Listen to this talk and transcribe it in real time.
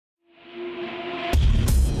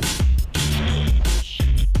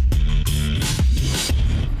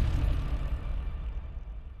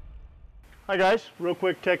Hi guys, real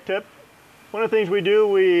quick tech tip. One of the things we do,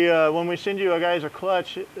 when we send you guys a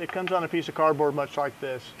clutch, it comes on a piece of cardboard much like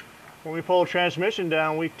this. When we pull a transmission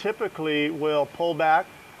down, we typically will pull it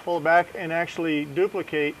back and actually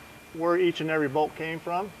duplicate where each and every bolt came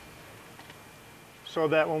from, so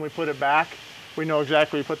that when we put it back, we know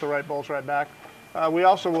exactly put the right bolts right back. We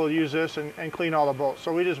also will use this and clean all the bolts.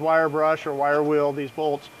 So we just wire brush or wire wheel these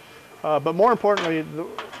bolts. But more importantly,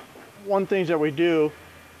 one thing that we do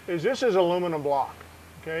is this is aluminum block,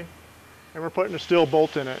 okay? And we're putting a steel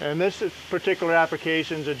bolt in it. And this is particular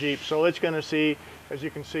application's a Jeep, so it's gonna see, as you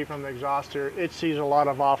can see from the exhaust here, it sees a lot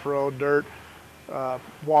of off-road, dirt,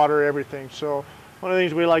 water, everything. So one of the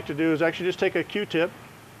things we like to do is actually just take a Q-tip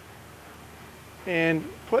and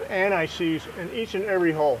put aiti-seize in each and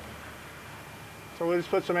every hole. So we'll just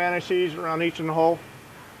put some aiti-seize around each in the hole.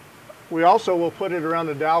 We also will put it around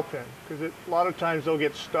the dowel pin, because a lot of times they'll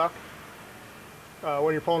get stuck.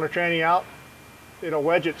 When you're pulling the tranny out, it'll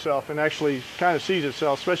wedge itself and actually kind of seize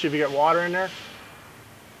itself, especially if you get water in there.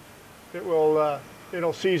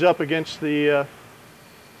 It'll seize up against the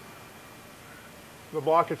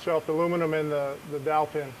block itself, the aluminum and the dowel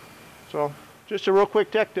pin. So just a real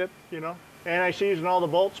quick tech tip, you know, aiti-seize in all the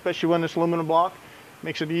bolts, especially when it's aluminum block,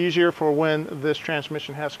 makes it easier for when this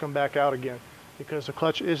transmission has to come back out again, because the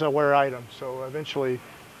clutch is a wear item, so eventually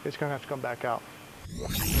it's going to have to come back out.